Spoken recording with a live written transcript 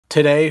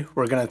Today,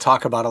 we're going to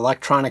talk about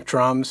electronic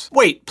drums.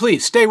 Wait,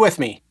 please stay with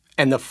me.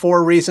 And the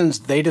 4 reasons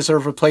they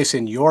deserve a place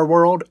in your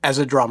world as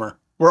a drummer.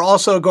 We're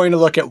also going to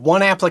look at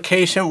one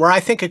application where I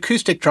think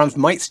acoustic drums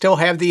might still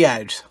have the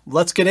edge.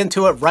 Let's get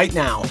into it right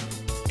now.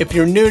 If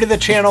you're new to the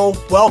channel,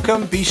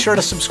 welcome. Be sure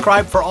to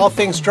subscribe for all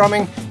things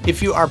drumming.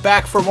 If you are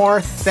back for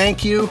more,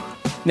 thank you.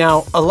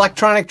 Now,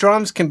 electronic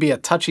drums can be a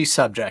touchy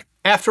subject.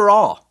 After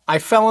all, I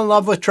fell in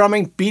love with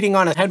drumming, beating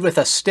on a head with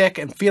a stick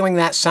and feeling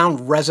that sound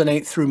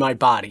resonate through my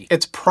body.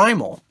 It's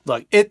primal.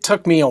 Look, it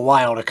took me a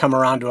while to come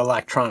around to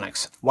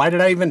electronics. Why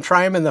did I even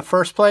try them in the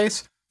first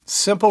place?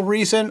 Simple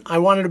reason, I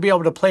wanted to be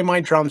able to play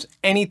my drums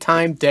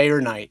anytime, day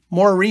or night.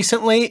 More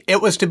recently,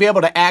 it was to be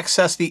able to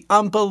access the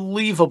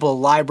unbelievable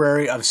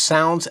library of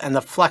sounds and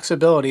the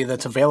flexibility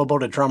that's available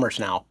to drummers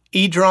now.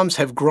 E-drums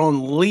have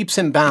grown leaps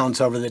and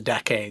bounds over the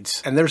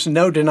decades, and there's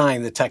no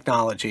denying the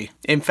technology.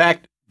 In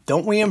fact,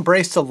 don't we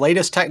embrace the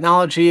latest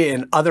technology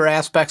in other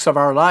aspects of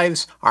our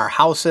lives? Our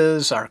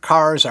houses, our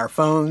cars, our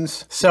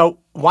phones. So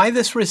why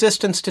this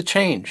resistance to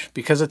change?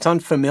 Because it's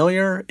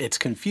unfamiliar, it's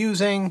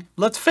confusing.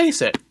 Let's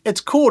face it, it's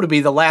cool to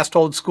be the last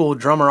old school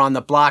drummer on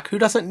the block who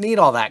doesn't need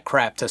all that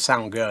crap to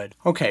sound good.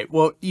 Okay,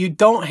 well, you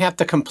don't have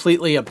to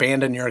completely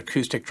abandon your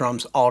acoustic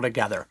drums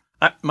altogether.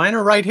 Mine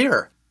are right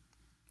here.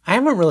 I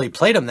haven't really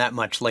played them that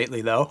much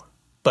lately though.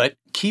 But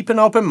keep an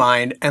open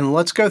mind and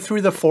let's go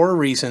through the 4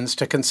 reasons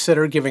to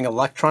consider giving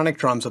electronic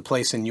drums a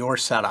place in your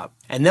setup.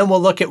 And then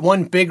we'll look at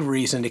one big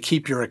reason to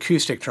keep your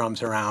acoustic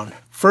drums around.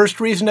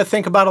 First reason to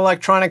think about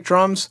electronic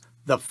drums,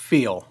 the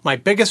feel. My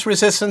biggest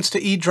resistance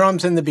to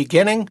E-drums in the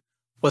beginning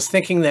was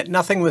thinking that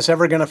nothing was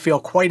ever going to feel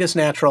quite as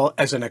natural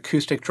as an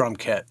acoustic drum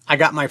kit. I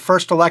got my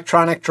first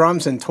electronic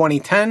drums in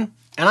 2010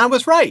 and I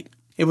was right.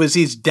 It was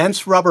these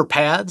dense rubber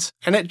pads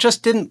and it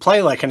just didn't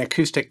play like an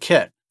acoustic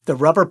kit. The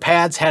rubber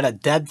pads had a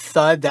dead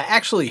thud that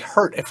actually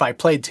hurt if I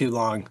played too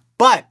long,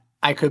 but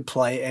I could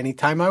play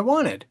anytime I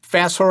wanted.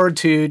 Fast forward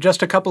to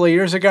just a couple of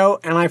years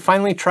ago, and I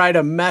finally tried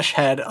a mesh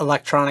head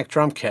electronic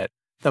drum kit.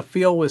 The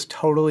feel was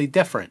totally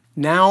different.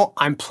 Now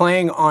I'm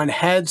playing on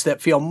heads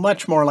that feel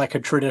much more like a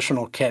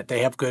traditional kit. They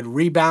have good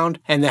rebound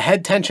and the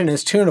head tension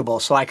is tunable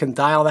so I can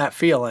dial that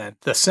feel in.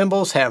 The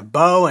cymbals have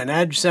bow and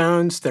edge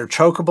zones. They're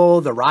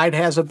chokeable. The ride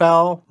has a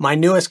bell. My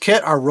newest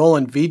kit are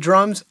Roland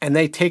vdrums and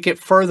they take it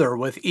further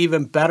with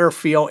even better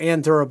feel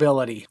and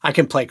durability. I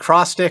can play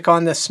cross stick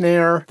on the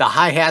snare. The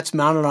hi-hat's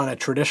mounted on a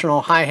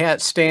traditional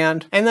hi-hat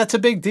stand and that's a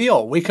big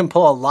deal. We can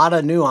pull a lot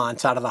of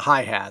nuance out of the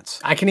hi-hats.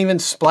 I can even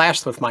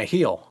splash with my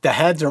heel. The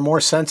heads are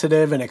more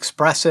sensitive and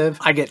expressive.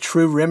 I get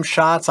true rim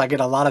shots. I get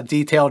a lot of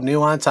detailed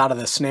nuance out of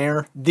the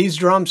snare. These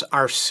drums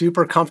are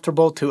super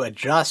comfortable to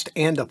adjust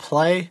and to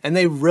play, and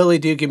they really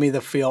do give me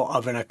the feel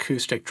of an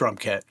acoustic drum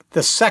kit.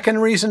 The second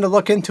reason to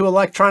look into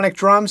electronic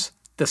drums,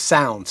 the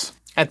sounds.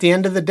 At the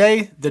end of the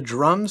day, the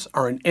drums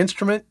are an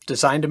instrument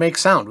designed to make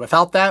sound.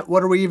 Without that,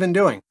 what are we even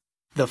doing?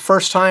 The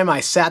first time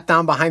I sat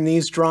down behind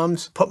these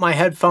drums, put my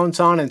headphones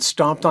on and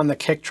stomped on the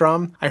kick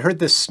drum, I heard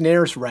the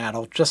snares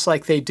rattle just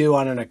like they do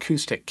on an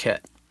acoustic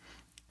kit.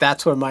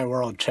 That's when my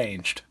world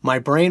changed. My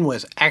brain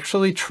was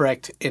actually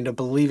tricked into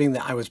believing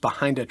that I was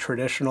behind a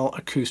traditional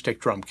acoustic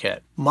drum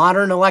kit.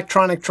 Modern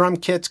electronic drum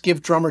kits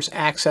give drummers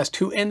access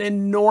to an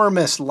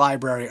enormous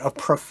library of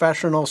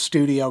professional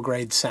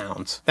studio-grade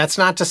sounds. That's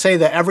not to say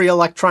that every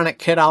electronic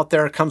kit out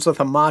there comes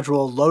with a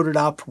module loaded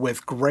up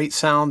with great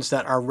sounds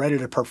that are ready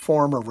to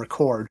perform or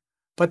record,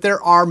 but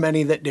there are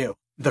many that do.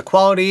 The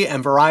quality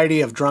and variety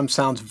of drum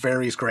sounds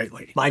varies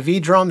greatly. My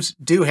vdrums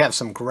do have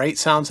some great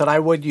sounds that I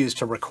would use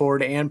to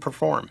record and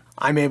perform.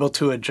 I'm able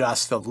to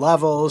adjust the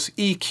levels,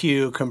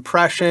 EQ,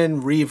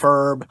 compression,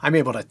 reverb. I'm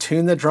able to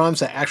tune the drums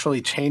that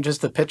actually changes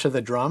the pitch of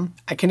the drum.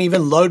 I can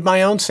even load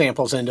my own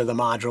samples into the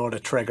module to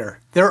trigger.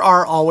 There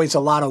are always a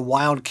lot of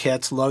wild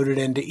kits loaded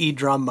into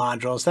E-drum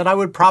modules that I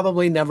would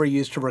probably never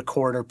use to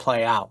record or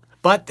play out.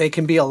 But they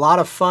can be a lot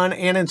of fun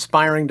and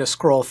inspiring to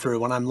scroll through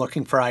when I'm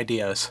looking for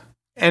ideas.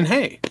 And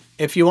hey,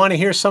 if you want to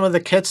hear some of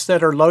the kits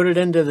that are loaded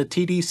into the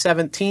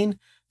TD-17,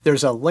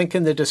 there's a link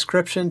in the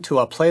description to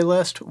a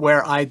playlist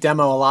where I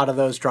demo a lot of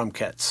those drum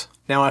kits.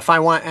 Now, if I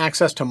want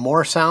access to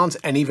more sounds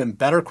and even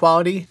better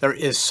quality, there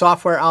is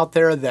software out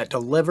there that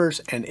delivers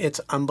and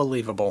it's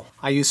unbelievable.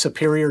 I use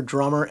Superior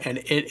Drummer and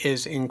it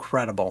is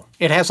incredible.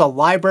 It has a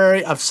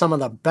library of some of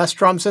the best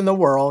drums in the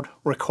world,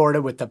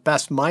 recorded with the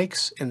best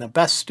mics in the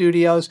best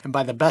studios and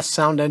by the best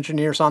sound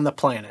engineers on the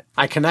planet.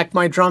 I connect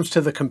my drums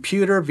to the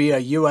computer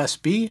via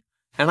USB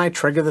and I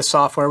trigger the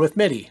software with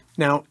MIDI.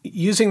 Now,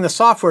 using the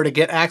software to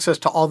get access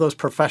to all those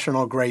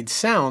professional grade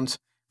sounds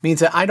means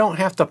that I don't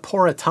have to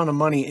pour a ton of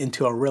money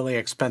into a really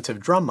expensive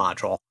drum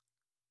module.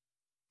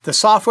 The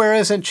software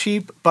isn't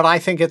cheap, but I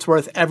think it's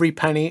worth every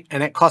penny,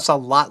 and it costs a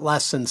lot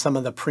less than some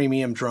of the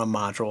premium drum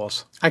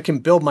modules. I can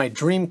build my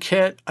dream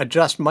kit,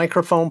 adjust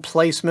microphone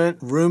placement,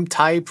 room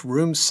type,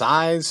 room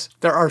size.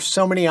 There are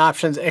so many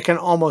options, it can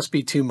almost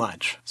be too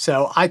much.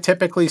 So I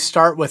typically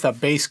start with a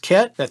base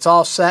kit that's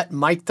all set,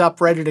 mic'd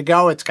up, ready to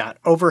go. It's got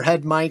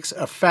overhead mics,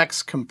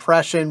 effects,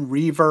 compression,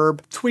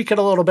 reverb. Tweak it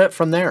a little bit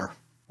from there.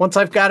 Once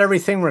I've got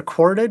everything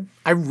recorded,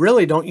 I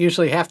really don't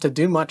usually have to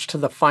do much to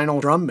the final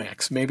drum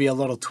mix, maybe a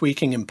little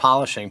tweaking and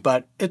polishing,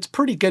 but it's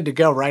pretty good to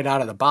go right out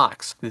of the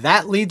box.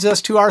 That leads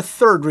us to our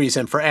third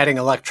reason for adding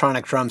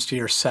electronic drums to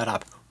your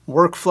setup: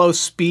 workflow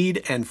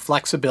speed and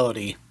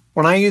flexibility.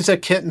 When I use a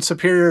kit in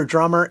Superior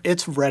Drummer,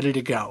 it's ready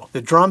to go.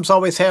 The drums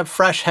always have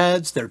fresh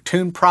heads, they're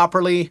tuned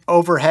properly,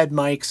 overhead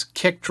mics,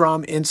 kick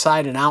drum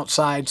inside and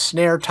outside,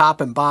 snare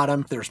top and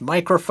bottom, there's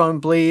microphone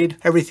bleed,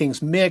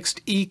 everything's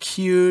mixed,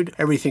 EQ'd,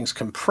 everything's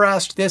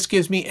compressed. This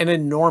gives me an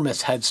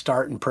enormous head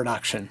start in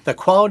production. The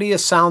quality of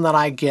sound that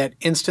I get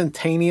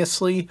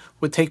instantaneously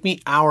would take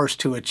me hours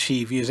to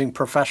achieve using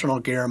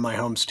professional gear in my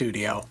home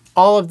studio.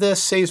 All of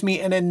this saves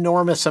me an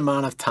enormous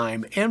amount of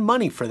time, and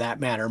money for that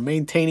matter,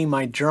 maintaining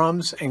my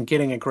drums and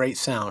getting a great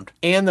sound.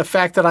 And the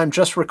fact that I'm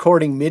just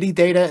recording MIDI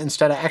data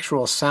instead of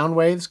actual sound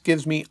waves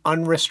gives me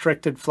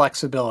unrestricted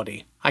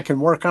flexibility. I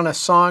can work on a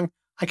song,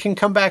 I can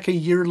come back a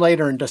year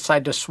later and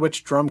decide to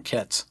switch drum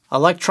kits.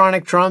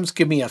 Electronic drums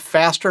give me a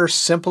faster,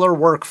 simpler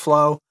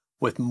workflow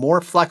with more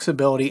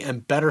flexibility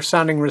and better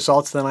sounding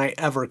results than I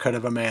ever could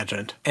have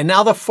imagined. And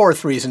now the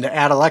fourth reason to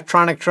add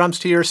electronic drums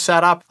to your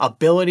setup: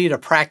 ability to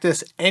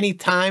practice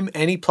anytime,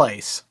 any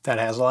place that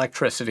has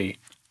electricity.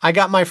 I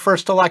got my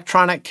first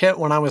electronic kit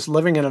when I was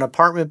living in an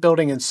apartment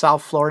building in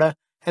South Florida,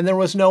 and there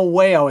was no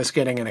way I was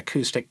getting an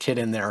acoustic kit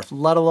in there,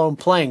 let alone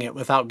playing it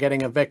without getting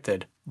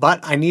evicted.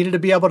 But I needed to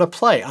be able to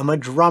play. I'm a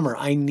drummer.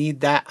 I need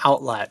that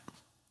outlet.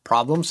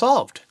 Problem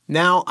solved.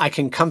 Now I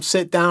can come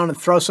sit down and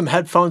throw some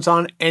headphones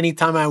on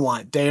anytime I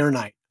want, day or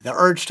night. The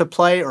urge to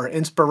play or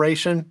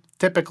inspiration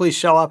typically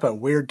show up at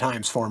weird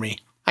times for me.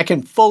 I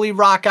can fully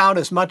rock out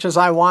as much as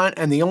I want,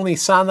 and the only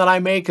sound that I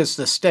make is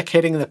the stick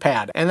hitting the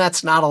pad, and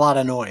that's not a lot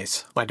of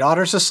noise. My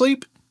daughter's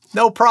asleep?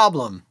 No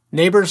problem.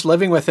 Neighbors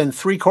living within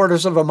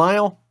 3/4 of a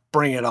mile?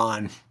 Bring it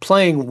on.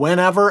 Playing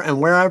whenever and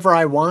wherever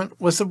I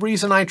want was the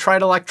reason I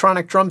tried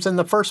electronic drums in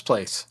the first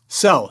place.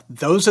 So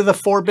those are the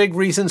 4 big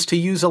reasons to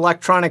use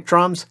electronic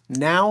drums.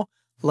 Now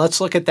let's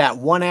look at that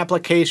one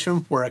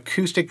application where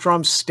acoustic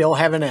drums still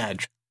have an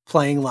edge: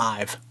 playing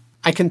live.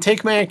 I can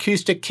take my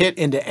acoustic kit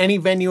into any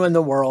venue in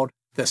the world.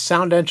 The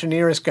sound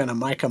engineer is going to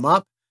mic them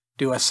up,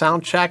 do a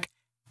sound check,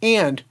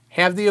 and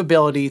have the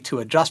ability to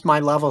adjust my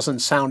levels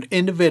and sound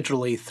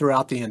individually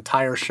throughout the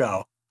entire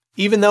show.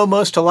 Even though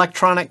most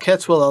electronic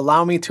kits will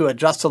allow me to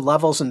adjust the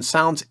levels and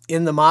sounds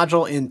in the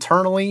module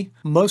internally,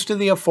 most of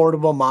the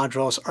affordable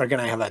modules are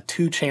going to have a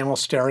 2-channel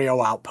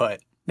stereo output.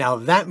 Now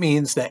that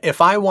means that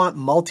if I want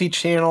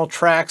multi-channel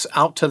tracks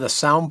out to the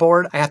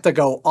soundboard, I have to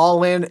go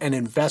all in and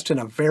invest in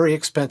a very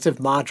expensive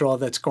module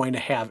that's going to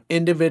have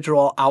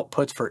individual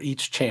outputs for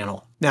each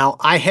channel. Now,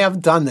 I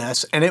have done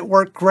this and it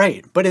worked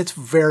great, but it's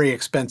very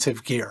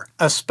expensive gear,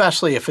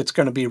 especially if it's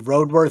going to be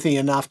roadworthy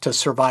enough to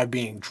survive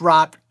being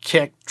dropped,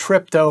 kicked,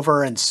 tripped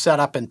over, and set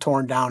up and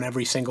torn down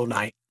every single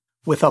night.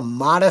 With a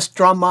modest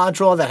drum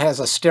module that has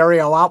a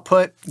stereo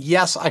output,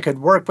 yes, I could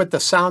work with the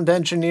sound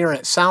engineer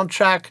at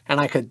soundcheck, and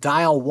I could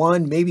dial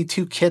 1, maybe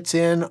 2 kits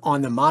in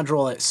on the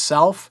module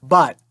itself,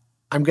 but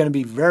I'm going to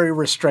be very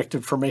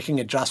restricted for making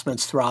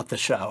adjustments throughout the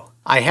show.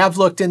 I have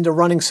looked into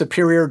running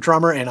Superior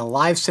Drummer in a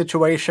live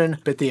situation,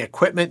 but the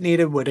equipment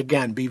needed would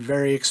again be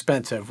very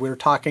expensive. We're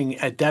talking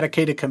a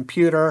dedicated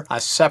computer,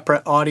 a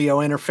separate audio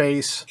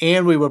interface,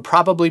 and we would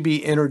probably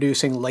be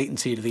introducing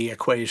latency to the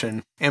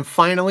equation. And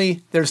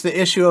finally, there's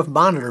the issue of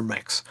monitor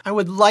mix. I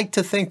would like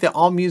to think that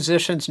all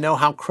musicians know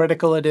how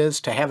critical it is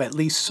to have at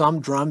least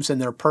some drums in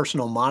their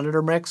personal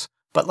monitor mix.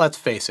 But let's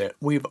face it,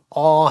 we've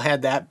all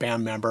had that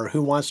band member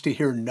who wants to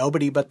hear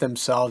nobody but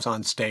themselves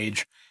on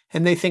stage,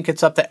 and they think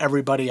it's up to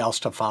everybody else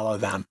to follow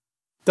them.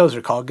 Those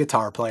are called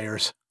guitar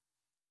players.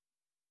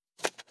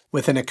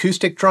 With an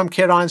acoustic drum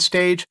kit on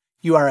stage,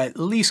 you are at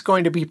least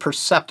going to be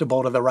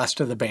perceptible to the rest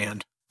of the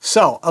band.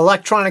 So,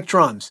 electronic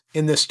drums.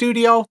 In the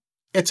studio,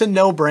 it's a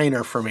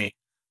no-brainer for me.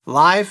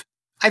 Live,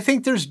 I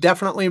think there's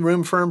definitely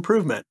room for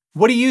improvement.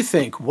 What do you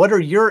think? What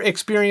are your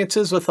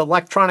experiences with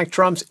electronic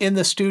drums in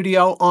the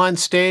studio, on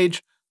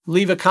stage?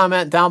 Leave a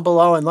comment down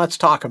below and let's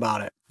talk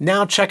about it.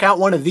 Now check out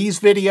one of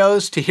these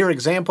videos to hear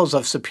examples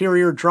of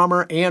Superior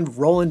Drummer and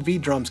Roland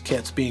vdrums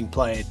kits being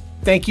played.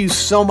 Thank you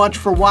so much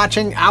for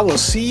watching. I will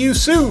see you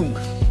soon.